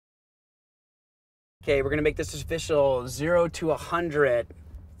Okay, we're gonna make this official. 0 to 100.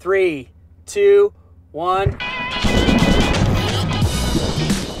 3, 2, 1.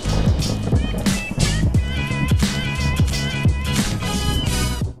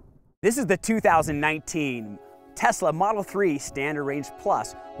 This is the 2019 Tesla Model 3 Standard Range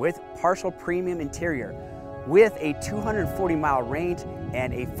Plus with partial premium interior. With a 240-mile range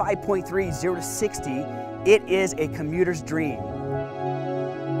and a 5.3 0 to 60, it is a commuter's dream.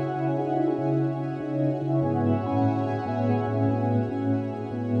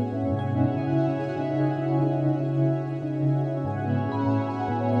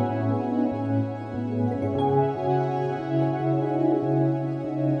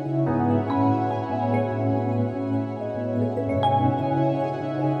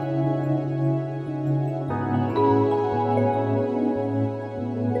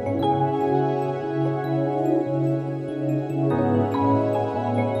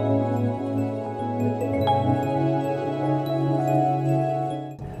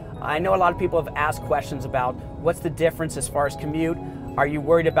 I know a lot of people have asked questions about what's the difference as far as commute. Are you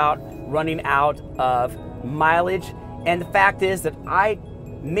worried about running out of mileage? And the fact is that I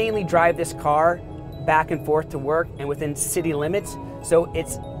mainly drive this car back and forth to work and within city limits, so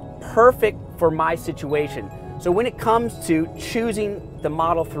it's perfect for my situation. So when it comes to choosing the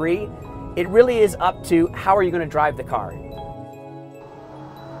Model 3, it really is up to how are you going to drive the car.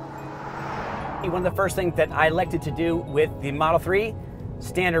 One of the first things that I elected to do with the Model 3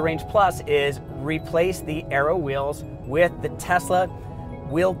 Standard Range Plus is replace the Aero wheels with the Tesla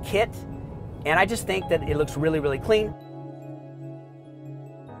wheel kit, and I just think that it looks really, really clean.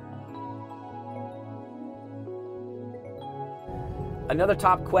 Another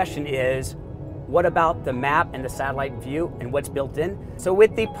top question is, what about the map and the satellite view and what's built in? So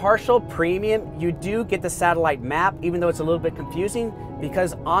with the partial premium, you do get the satellite map, even though it's a little bit confusing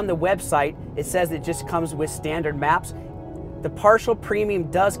because on the website it says it just comes with standard maps. The partial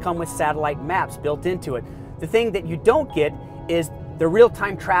premium does come with satellite maps built into it. The thing that you don't get is the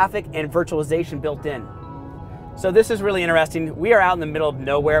real-time traffic and virtualization built in. So this is really interesting. We are out in the middle of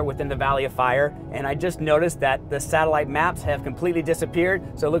nowhere within the Valley of Fire, and I just noticed that the satellite maps have completely disappeared,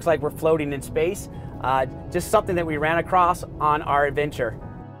 so it looks like we're floating in space. Just something that we ran across on our adventure.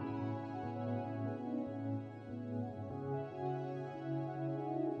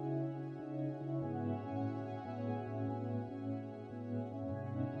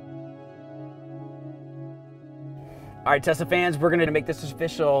 All right, Tesla fans, we're gonna make this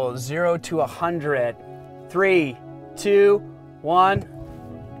official. 0 to 100. 3, 2, 1.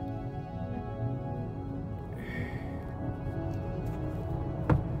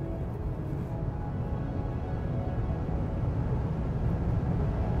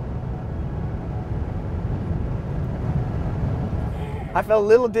 I felt a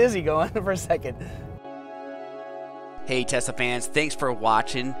little dizzy going for a second. Hey Tesla fans, thanks for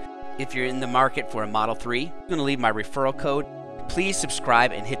watching. If you're in the market for a Model 3, I'm going to leave my referral code. Please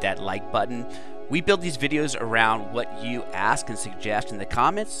subscribe and hit that like button. We build these videos around what you ask and suggest in the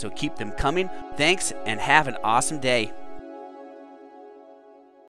comments, so keep them coming. Thanks and have an awesome day.